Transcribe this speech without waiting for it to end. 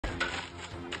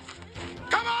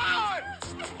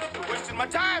my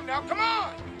time now. Come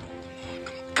on.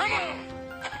 Come on.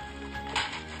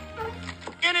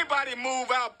 Anybody move,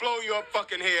 I'll blow your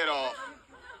fucking head off.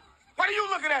 What are you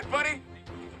looking at, buddy?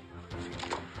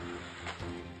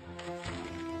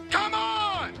 Come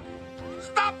on!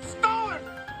 Stop stalling!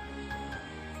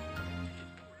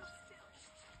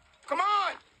 Come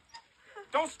on!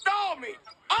 Don't stall me!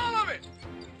 All of it!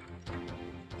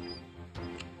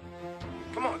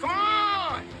 Come on, come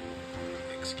on!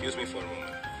 Excuse me for a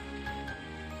moment.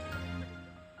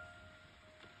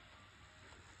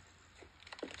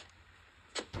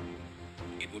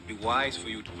 It would be wise for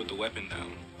you to put the weapon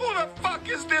down. Who the fuck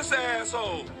is this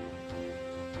asshole?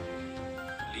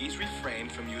 Please refrain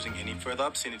from using any further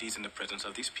obscenities in the presence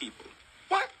of these people.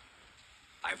 What?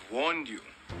 I've warned you.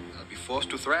 I'll be forced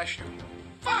to thrash you.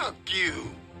 Fuck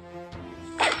you!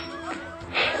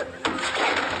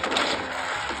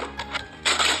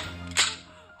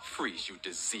 Freeze, you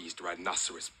diseased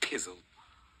rhinoceros pizzle.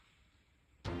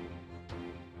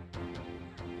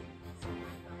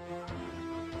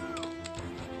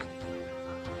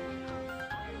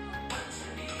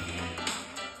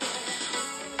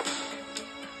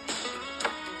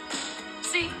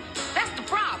 See, that's the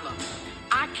problem.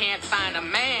 I can't find a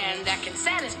man that can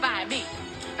satisfy me.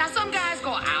 Now, some guys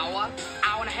go an hour,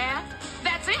 hour and a half.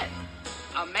 That's it.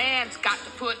 A man's got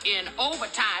to put in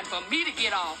overtime for me to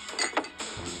get off.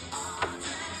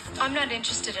 I'm not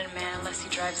interested in a man unless he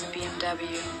drives a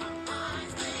BMW.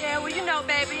 Yeah, well, you know,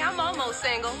 baby, I'm almost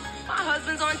single. My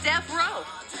husband's on death row.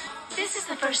 This is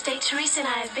the first date Teresa and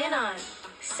I have been on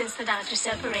since the doctor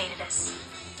separated us.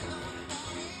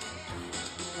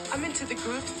 I'm into the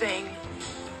group thing.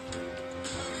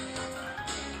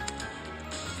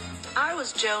 I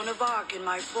was Joan of Arc in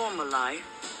my former life.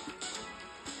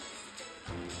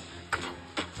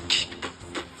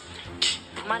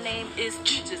 My name is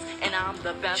Peaches, and I'm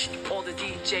the best. All the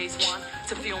DJs want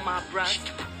to feel my breath.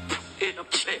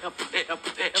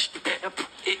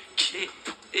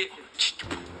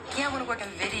 Yeah, I want to work in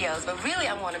videos, but really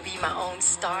I want to be my own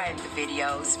star in the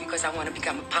videos because I want to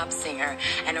become a pop singer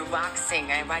and a rock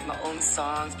singer and write my own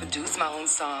songs, produce my own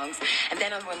songs. And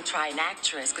then I'm going to try an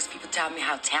actress because people tell me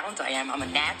how talented I am. I'm a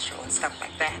natural and stuff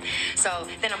like that. So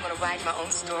then I'm going to write my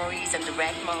own stories and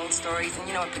direct my own stories and,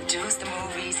 and produce the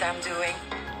movies I'm doing.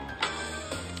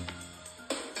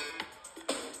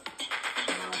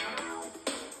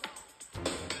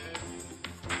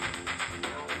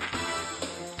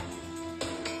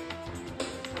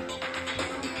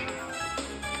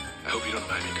 I hope you don't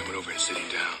mind me coming over and sitting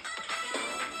down.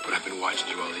 But I've been watching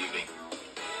you all evening.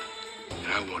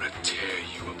 And I want to tear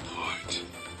you apart.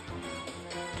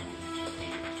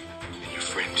 And your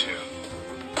friend, too.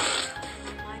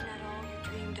 Am I not all you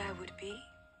dreamed I would be?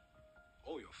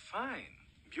 Oh, you're fine.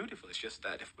 Beautiful. It's just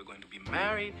that if we're going to be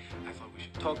married, I thought we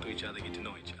should talk to each other, get to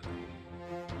know each other.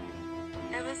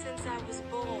 Ever since I was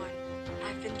born,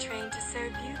 I've been trained to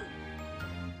serve you.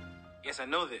 Yes, I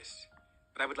know this.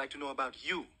 But I would like to know about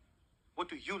you. What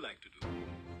do you like to do?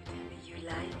 Whatever you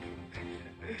like.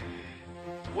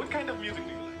 What kind of music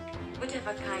do you like?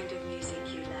 Whatever kind of music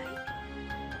you like.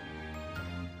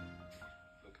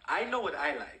 Look, I know what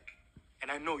I like. And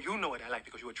I know you know what I like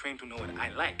because you were trained to know what I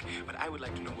like. But I would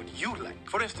like to know what you like.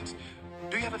 For instance,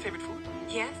 do you have a favorite food?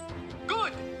 Yes?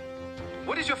 Good!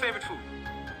 What is your favorite food?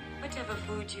 Whatever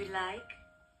food you like.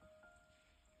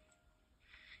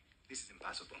 This is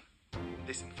impossible.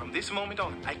 Listen, from this moment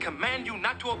on, I command you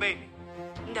not to obey me.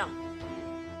 No.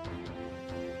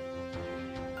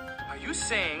 Are you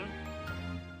saying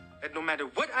that no matter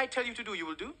what I tell you to do, you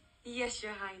will do? Yes,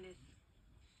 Your Highness.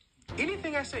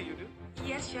 Anything I say, you do?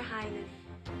 Yes, Your Highness.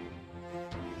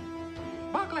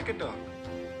 Bark like a dog.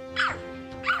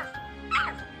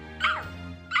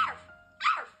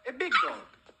 A big dog.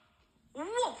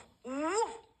 Woof,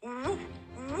 woof, woof,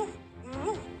 woof,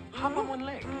 woof. Hop on one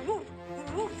leg. Woof,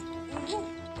 woof, woof,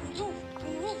 woof,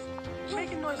 woof.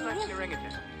 Make a noise like an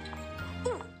orangutan.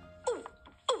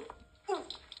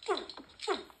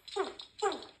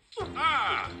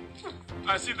 Ah!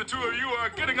 I see the two of you are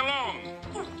getting along.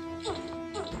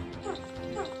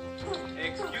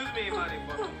 Excuse me,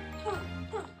 Marifo.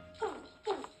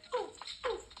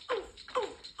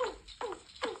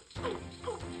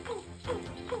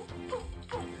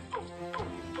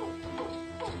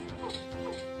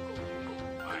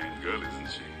 Fine girl,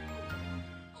 isn't she?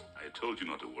 I told you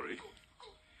not to worry.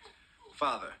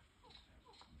 Father.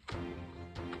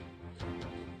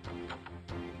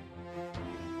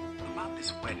 About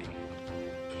this wedding.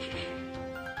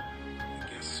 I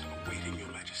guess awaiting your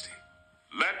majesty.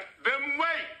 Let them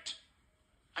wait.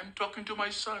 I'm talking to my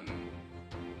son.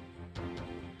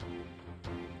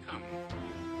 Come.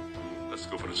 Let's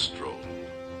let's go for a stroll.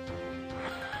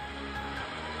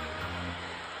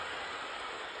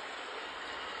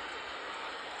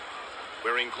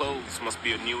 Wearing clothes must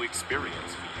be a new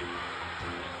experience for you.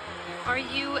 Are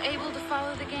you able to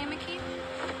follow the game, Akeem?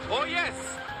 Oh,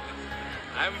 yes.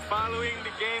 I'm following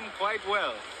the game quite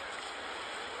well.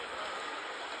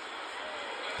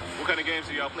 What kind of games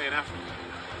are y'all playing after?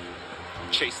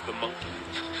 Chase the monkey.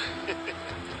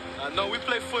 No, we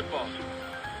play football.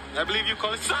 I believe you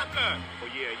call it soccer. Oh,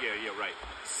 yeah, right.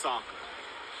 Soccer.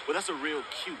 Well, that's a real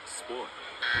cute sport.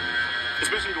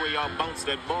 Especially the way y'all bounce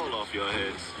that ball off your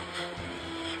heads.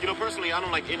 You know, personally, I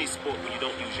don't like any sport where you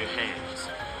don't use your hands.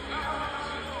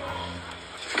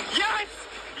 Yes!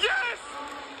 Yes!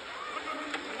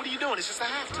 What are you doing? It's just a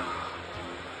halftime.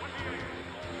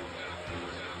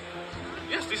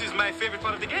 Yes, this is my favorite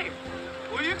part of the game.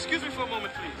 Will you excuse me for a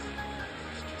moment, please?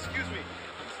 Excuse me.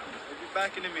 I'll be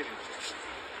back in a minute.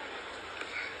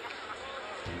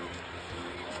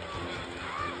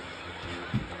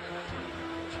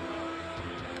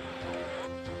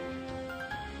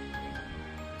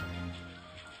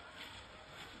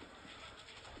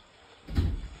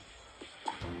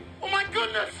 Oh my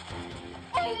goodness!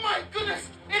 Oh my goodness!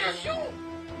 It is you!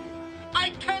 I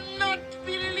cannot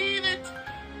believe it!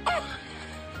 Oh.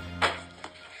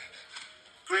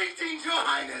 Greetings, Your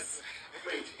Highness!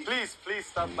 Greetings. Please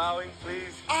stop bowing,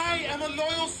 please. I am a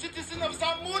loyal citizen of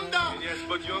Zamunda! Yes,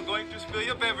 but you're going to spill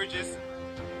your beverages.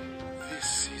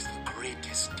 This is the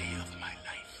greatest day of my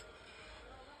life.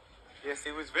 Yes,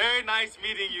 it was very nice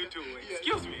meeting you two.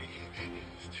 Excuse me.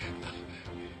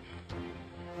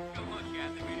 Come on,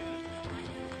 Catherine.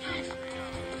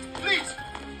 Please!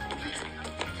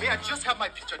 May I just have my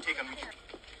picture taken with you?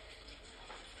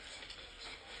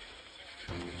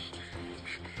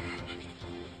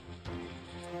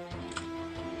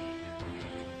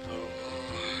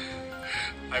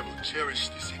 I will cherish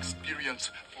this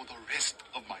experience for the rest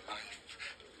of my life.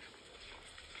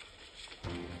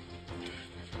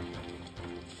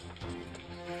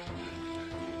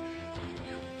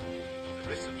 The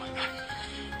rest of my life.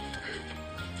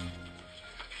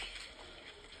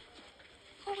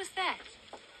 Who was that?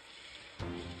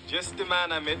 Just the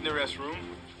man I met in the restroom.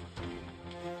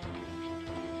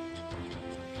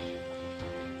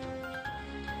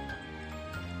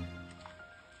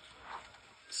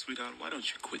 Sweetheart, why don't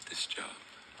you quit this job?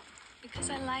 Because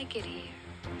I like it here.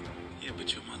 Yeah,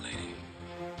 but you're my lady.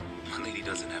 My lady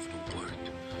doesn't have to work.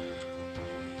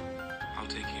 I'll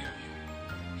take care of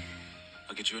you.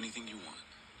 I'll get you anything you want.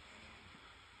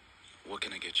 What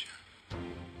can I get you?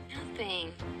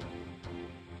 Nothing.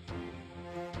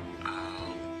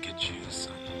 I'll get you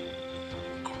some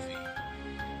coffee.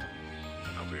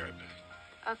 I'll be right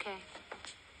back. Okay.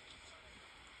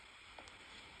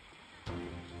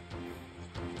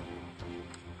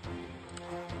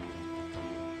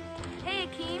 Hey,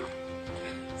 Akeem.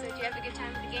 So did you have a good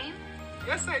time at the game?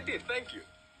 Yes, I did. Thank you.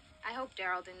 I hope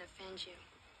Daryl didn't offend you.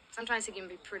 Sometimes he can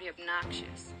be pretty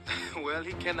obnoxious. Well,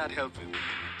 he cannot help it.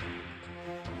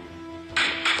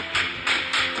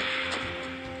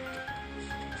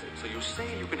 So you're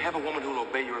saying you can have a woman who'll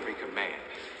obey your every command?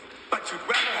 But you'd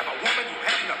rather have a woman who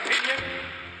has an opinion?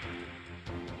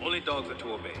 Only dogs are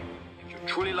to obey. If you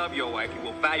truly love your wife, you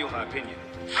will value her opinion.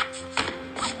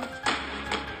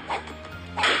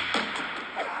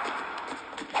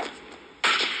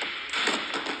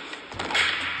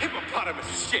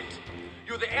 Hippopotamus shit!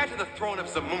 You're the heir to the throne of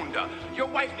Zamunda. Your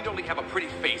wife need only have a pretty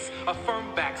face, a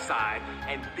firm backside,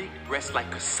 and big breasts like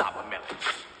cassava melon.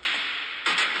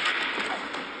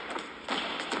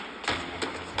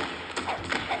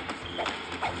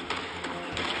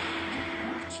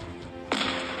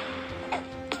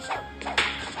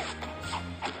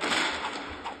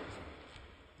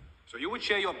 So you would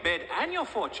share your bed and your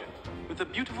fortune with a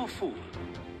beautiful fool.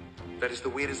 That is the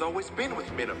way it has always been with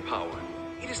men of power.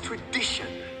 It is tradition.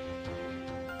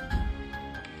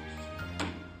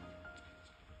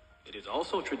 It is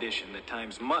also tradition that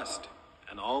times must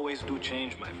and always do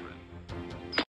change, my friend.